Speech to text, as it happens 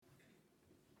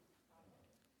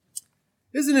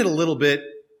Isn't it a little bit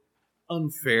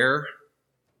unfair,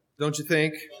 don't you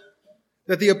think,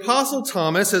 that the Apostle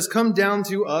Thomas has come down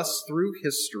to us through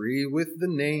history with the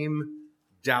name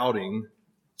Doubting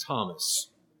Thomas?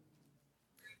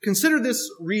 Consider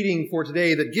this reading for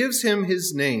today that gives him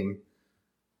his name.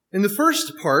 In the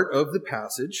first part of the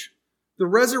passage, the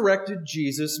resurrected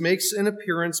Jesus makes an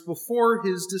appearance before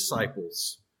his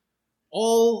disciples,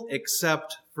 all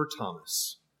except for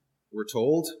Thomas, we're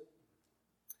told.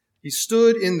 He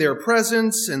stood in their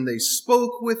presence, and they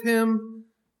spoke with him,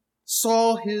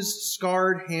 saw his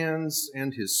scarred hands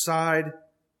and his side.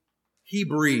 He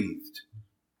breathed,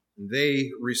 and they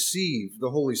received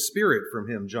the Holy Spirit from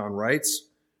him, John writes.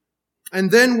 And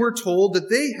then we're told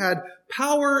that they had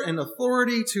power and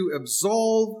authority to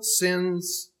absolve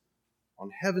sins on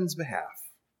heaven's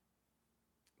behalf.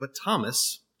 But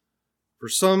Thomas, for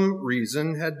some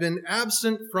reason, had been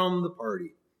absent from the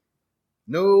party.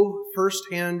 No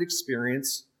first-hand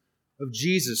experience of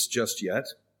Jesus just yet.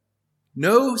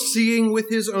 No seeing with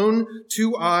his own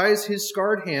two eyes his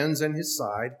scarred hands and his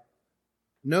side.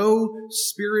 No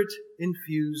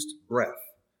Spirit-infused breath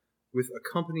with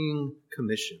accompanying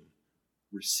commission.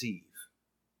 Receive.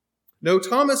 No,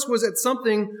 Thomas was at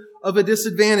something of a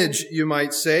disadvantage, you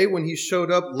might say, when he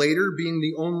showed up later, being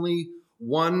the only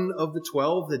one of the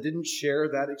 12 that didn't share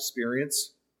that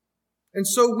experience. And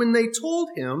so when they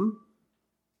told him,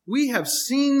 "We have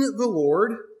seen the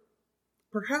Lord,"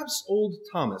 perhaps old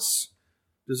Thomas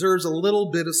deserves a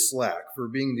little bit of slack for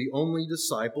being the only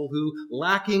disciple who,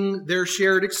 lacking their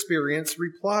shared experience,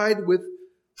 replied with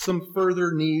some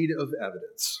further need of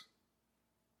evidence.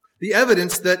 The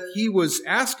evidence that he was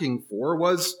asking for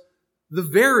was the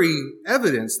very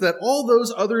evidence that all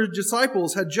those other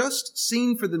disciples had just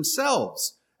seen for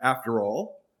themselves, after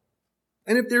all.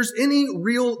 And if there's any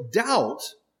real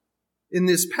doubt in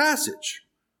this passage,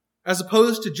 as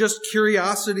opposed to just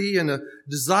curiosity and a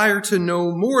desire to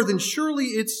know more, then surely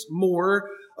it's more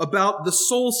about the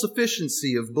sole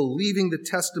sufficiency of believing the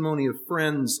testimony of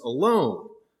friends alone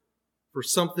for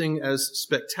something as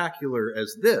spectacular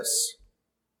as this.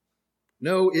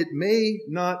 No, it may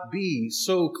not be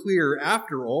so clear,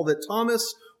 after all, that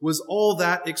Thomas was all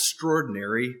that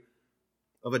extraordinary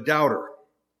of a doubter,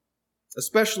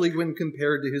 especially when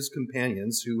compared to his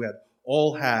companions who had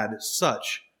all had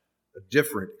such a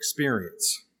different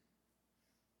experience.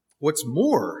 What's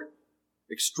more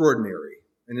extraordinary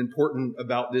and important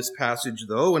about this passage,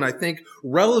 though, and I think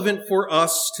relevant for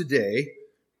us today,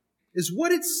 is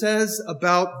what it says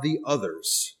about the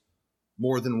others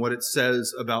more than what it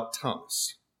says about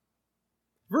Thomas.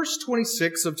 Verse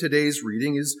 26 of today's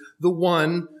reading is the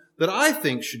one that I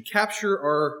think should capture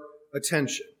our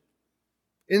attention.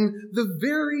 In the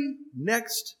very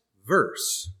next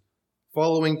verse,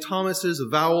 following Thomas's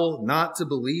avowal not to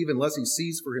believe unless he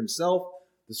sees for himself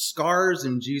the scars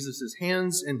in Jesus'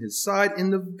 hands and his side,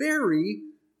 in the very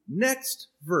next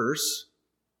verse,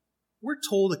 we're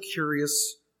told a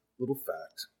curious little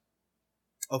fact.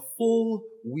 A full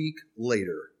week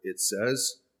later, it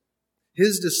says,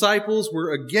 his disciples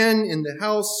were again in the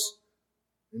house,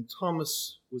 and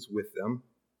Thomas was with them.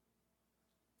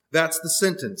 That's the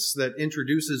sentence that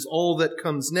introduces all that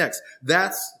comes next.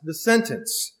 That's the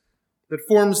sentence that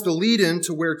forms the lead-in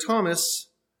to where Thomas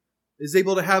is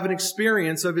able to have an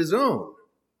experience of his own.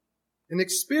 An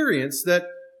experience that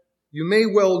you may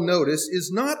well notice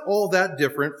is not all that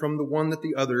different from the one that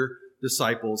the other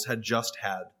disciples had just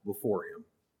had before him.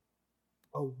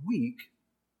 A week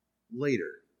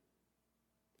later.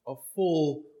 A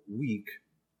full week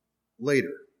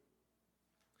later.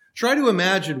 Try to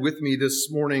imagine with me this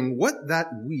morning what that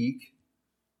week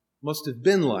must have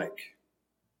been like.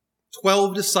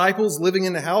 12 disciples living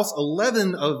in the house,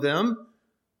 11 of them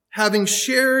having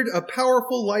shared a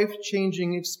powerful,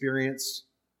 life-changing experience,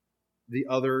 the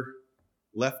other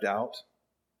left out.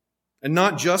 And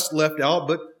not just left out,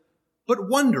 but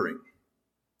wondering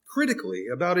critically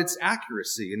about its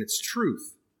accuracy and its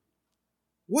truth.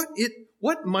 What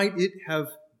might it have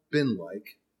been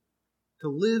like to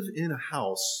live in a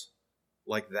house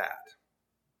like that?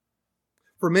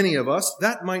 For many of us,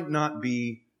 that might not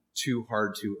be too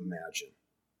hard to imagine.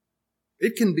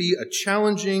 It can be a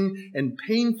challenging and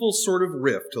painful sort of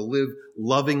rift to live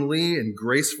lovingly and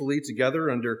gracefully together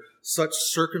under such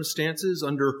circumstances,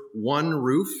 under one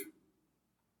roof.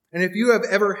 And if you have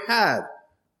ever had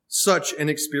such an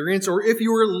experience, or if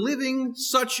you are living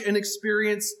such an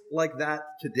experience like that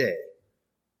today,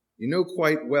 you know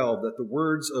quite well that the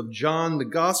words of John, the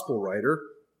gospel writer,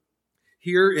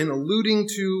 here in alluding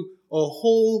to a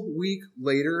whole week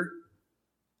later,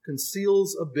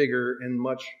 conceals a bigger and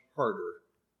much harder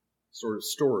sort of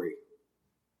story.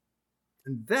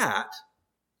 And that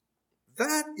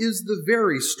that is the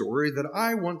very story that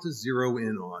I want to zero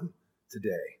in on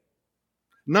today.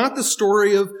 Not the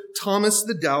story of Thomas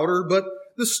the Doubter, but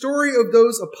the story of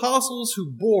those apostles who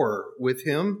bore with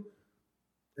him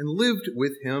and lived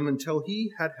with him until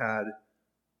he had had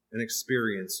an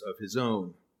experience of his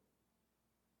own.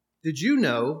 Did you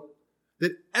know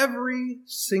that every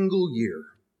single year,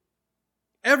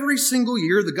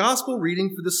 the gospel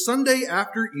reading for the Sunday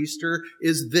after Easter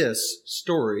is this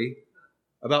story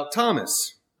about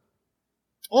Thomas?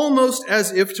 Almost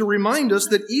as if to remind us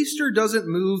that Easter doesn't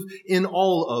move in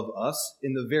all of us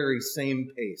in the very same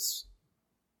pace.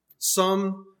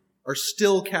 Some are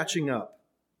still catching up.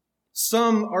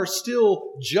 Some are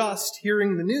still just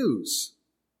hearing the news.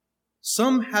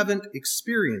 Some haven't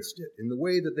experienced it in the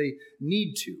way that they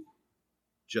need to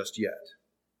just yet.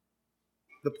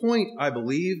 The point, I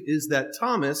believe, is that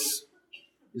Thomas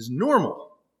is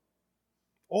normal,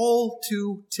 all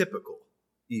too typical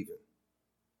even.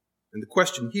 And the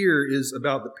question here is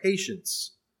about the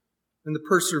patience and the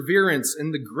perseverance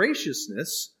and the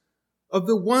graciousness of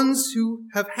the ones who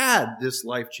have had this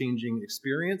life-changing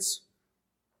experience.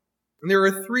 And there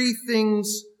are three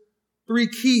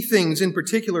key things in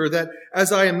particular that,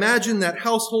 as I imagine that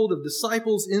household of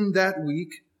disciples in that week,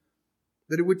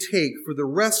 that it would take for the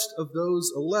rest of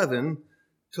those 11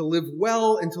 to live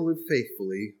well and to live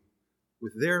faithfully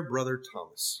with their brother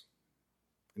Thomas.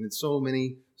 And in so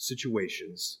many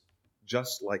situations,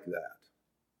 just like that.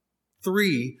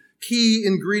 3 key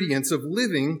ingredients of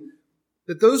living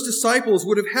that those disciples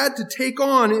would have had to take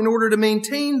on in order to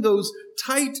maintain those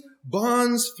tight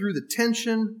bonds through the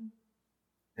tension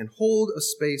and hold a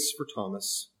space for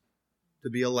Thomas to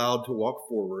be allowed to walk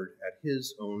forward at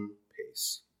his own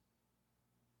pace.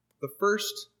 The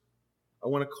first I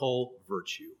want to call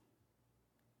virtue.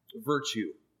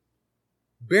 Virtue.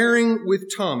 Bearing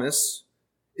with Thomas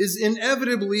is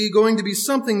inevitably going to be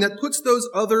something that puts those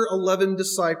other 11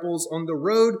 disciples on the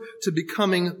road to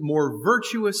becoming more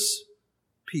virtuous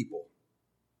people,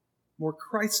 more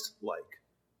Christ-like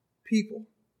people.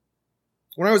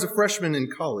 When I was a freshman in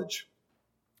college,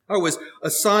 I was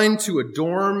assigned to a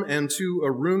dorm and to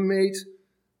a roommate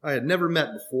I had never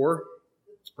met before,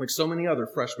 like so many other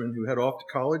freshmen who head off to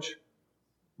college.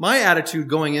 My attitude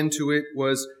going into it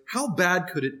was, how bad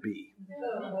could it be?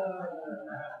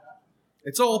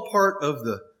 It's all part of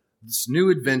this new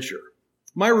adventure.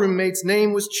 My roommate's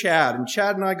name was Chad, and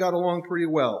Chad and I got along pretty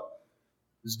well.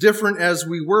 As different as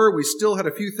we were, we still had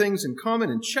a few things in common,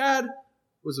 and Chad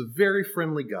was a very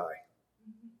friendly guy.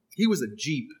 He was a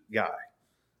Jeep guy,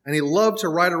 and he loved to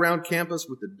ride around campus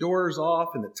with the doors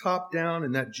off and the top down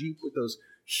in that Jeep with those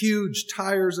huge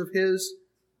tires of his.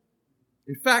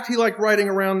 In fact, he liked riding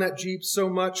around that Jeep so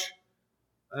much,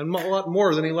 and a lot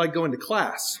more than he liked going to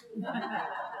class.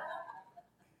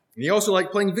 And he also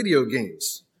liked playing video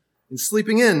games and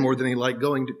sleeping in more than he liked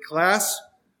going to class,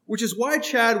 which is why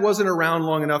Chad wasn't around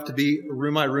long enough to be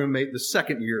my roommate the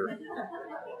second year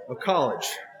of college.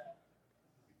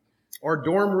 Our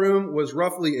dorm room was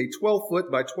roughly a 12-foot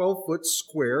by 12-foot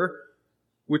square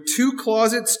with 2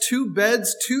 closets, 2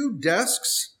 beds, 2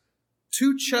 desks,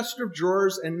 2 chests of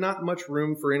drawers, and not much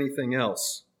room for anything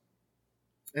else.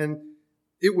 And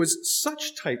it was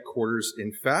such tight quarters,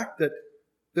 in fact,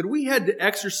 that we had to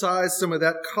exercise some of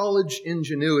that college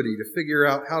ingenuity to figure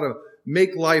out how to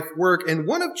make life work. And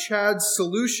one of Chad's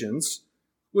solutions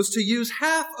was to use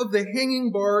half of the hanging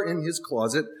bar in his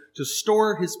closet to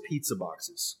store his pizza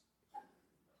boxes.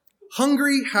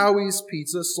 Hungry Howie's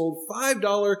Pizza sold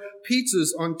 $5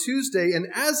 pizzas on Tuesday, and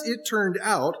as it turned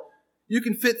out, you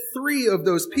can fit 3 of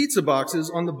those pizza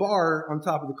boxes on the bar on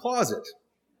top of the closet.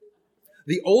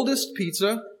 The oldest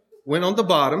pizza went on the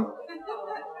bottom.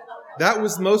 That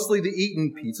was mostly the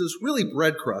eaten pizzas, really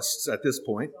bread crusts at this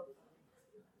point.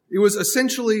 It was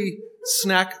essentially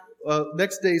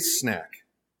next day's snack.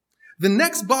 The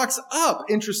next box up,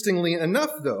 interestingly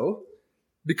enough, though,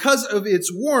 because of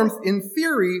its warmth, in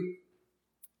theory,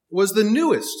 was the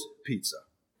newest pizza.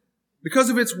 Because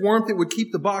of its warmth, it would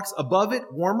keep the box above it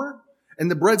warmer and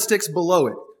the breadsticks below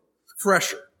it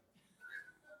fresher.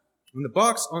 And the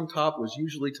box on top was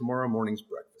usually tomorrow morning's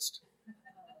breakfast.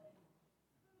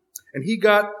 And he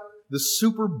got the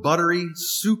super buttery,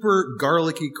 super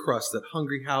garlicky crust that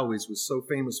Hungry Howie's was so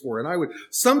famous for. And I would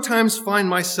sometimes find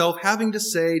myself having to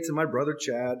say to my brother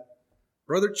Chad,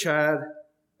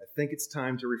 I think it's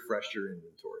time to refresh your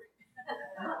inventory.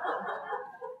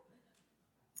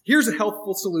 Here's a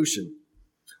helpful solution.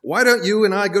 Why don't you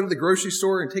and I go to the grocery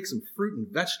store and take some fruit and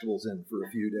vegetables in for a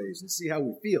few days and see how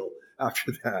we feel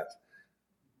after that?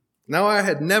 Now, I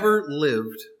had never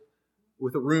lived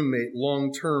with a roommate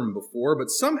long-term before, but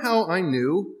somehow I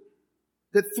knew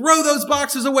that throw those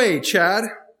boxes away, Chad,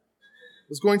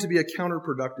 was going to be a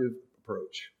counterproductive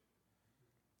approach.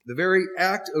 The very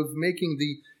act of making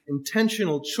the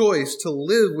intentional choice to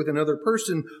live with another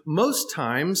person most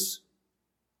times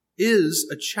is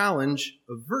a challenge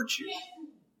of virtue.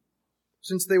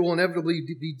 Since they will inevitably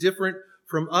be different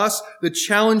from us, the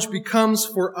challenge becomes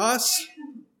for us,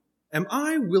 am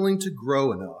I willing to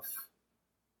grow enough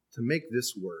to make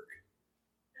this work?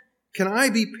 Can I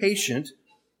be patient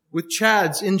with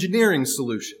Chad's engineering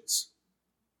solutions?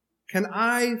 Can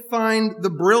I find the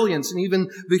brilliance and even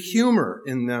the humor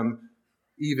in them,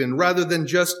 even rather than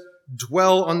just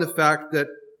dwell on the fact that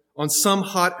on some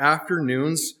hot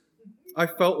afternoons, I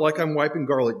felt like I'm wiping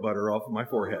garlic butter off of my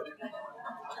forehead?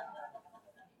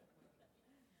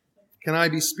 Can I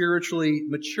be spiritually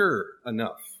mature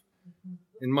enough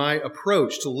in my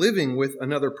approach to living with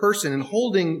another person and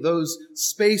holding those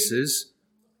spaces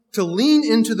to lean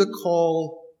into the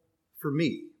call for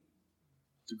me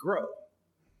to grow?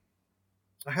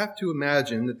 I have to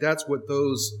imagine that that's what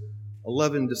those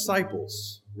 11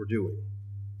 disciples were doing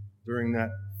during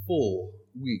that full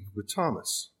week with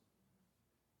Thomas.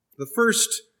 The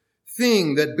first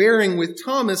thing that bearing with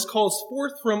Thomas calls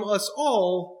forth from us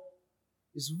all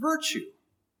is virtue,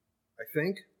 I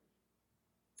think.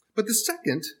 But the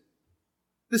second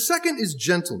is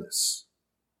gentleness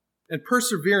and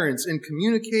perseverance in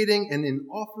communicating and in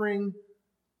offering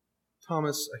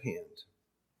Thomas a hand.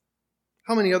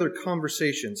 How many other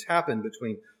conversations happened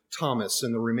between Thomas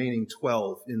and the remaining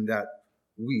 12 in that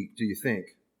week, do you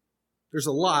think? There's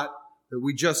a lot that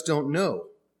we just don't know.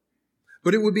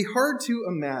 But it would be hard to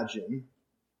imagine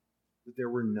that there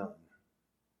were none.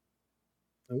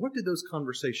 And what did those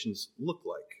conversations look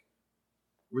like?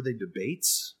 Were they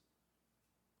debates?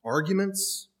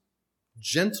 Arguments?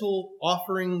 Gentle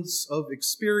offerings of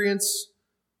experience?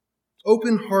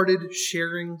 Open-hearted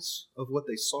sharings of what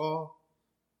they saw?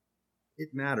 It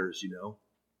matters, you know.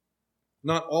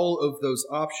 Not all of those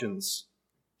options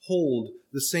hold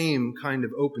the same kind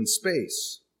of open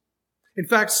space. In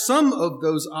fact, some of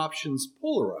those options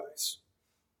polarize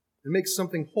and make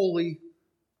something wholly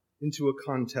into a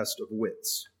contest of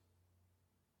wits.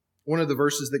 One of the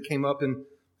verses that came up in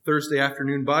Thursday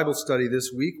afternoon Bible study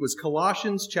this week was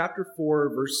Colossians chapter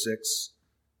 4, verse 6.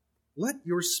 Let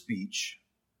your speech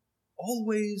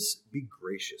always be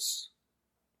gracious,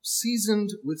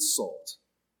 seasoned with salt,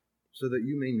 so that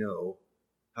you may know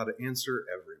how to answer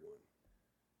everyone.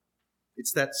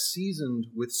 It's that seasoned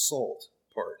with salt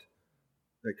part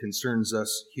that concerns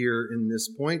us here in this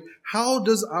point. How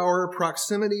does our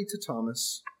proximity to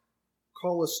Thomas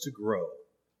call us to grow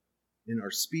in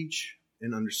our speech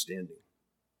and understanding?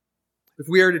 If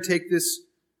we are to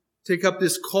take up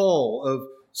this call of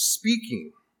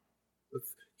speaking, of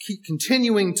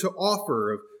continuing to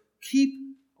offer, of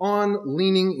keeping on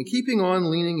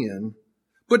leaning in,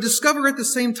 but discover at the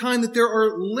same time that there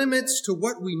are limits to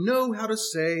what we know how to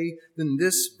say, then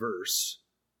this verse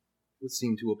would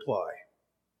seem to apply.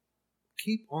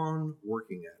 Keep on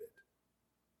working at it.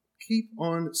 Keep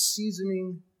on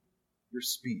seasoning your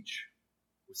speech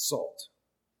with salt.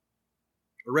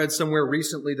 I read somewhere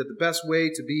recently that the best way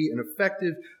to be an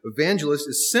effective evangelist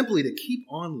is simply to keep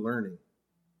on learning,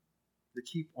 to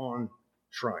keep on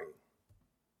trying.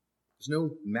 There's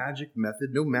no magic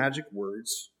method, no magic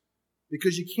words,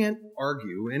 because you can't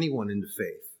argue anyone into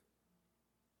faith.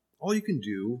 All you can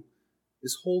do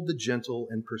is hold the gentle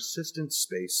and persistent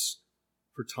space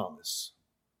for Thomas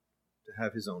to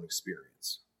have his own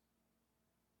experience.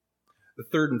 The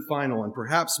third and final and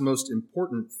perhaps most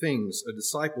important things a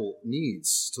disciple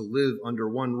needs to live under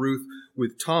one roof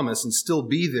with Thomas and still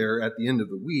be there at the end of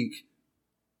the week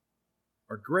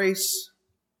are grace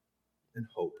and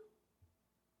hope.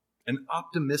 An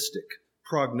optimistic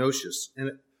prognosis and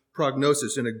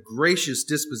a gracious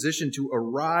disposition to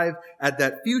arrive at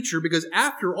that future, because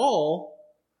after all,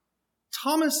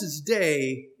 Thomas's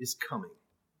day is coming.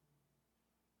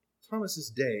 Thomas's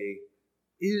day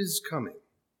is coming.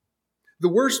 The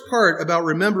worst part about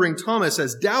remembering Thomas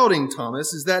as doubting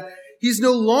Thomas is that he's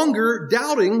no longer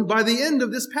doubting by the end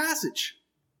of this passage.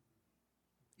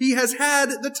 He has had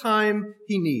the time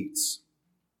he needs.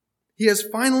 He has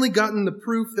finally gotten the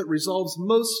proof that resolves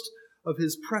most of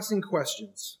his pressing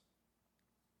questions.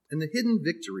 And the hidden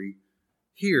victory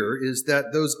here is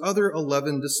that those other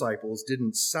 11 disciples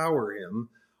didn't sour him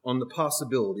on the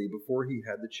possibility before he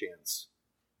had the chance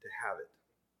to have it.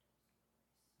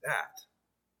 That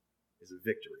is a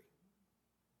victory.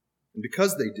 And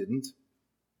because they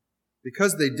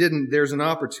didn't, there's an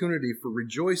opportunity for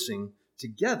rejoicing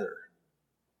together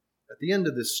at the end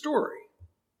of this story.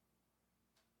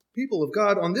 People of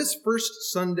God, on this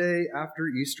first Sunday after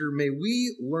Easter, may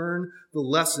we learn the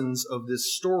lessons of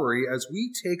this story as we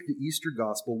take the Easter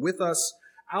gospel with us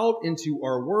out into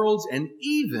our worlds and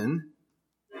even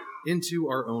into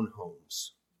our own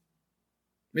homes.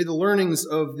 May the learnings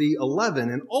of the 11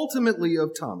 and ultimately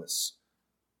of Thomas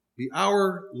be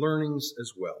our learnings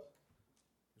as well.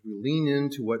 We lean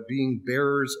into what being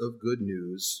bearers of good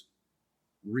news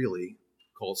really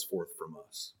calls forth from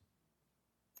us.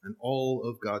 And all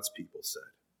of God's people said,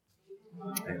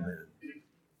 Amen.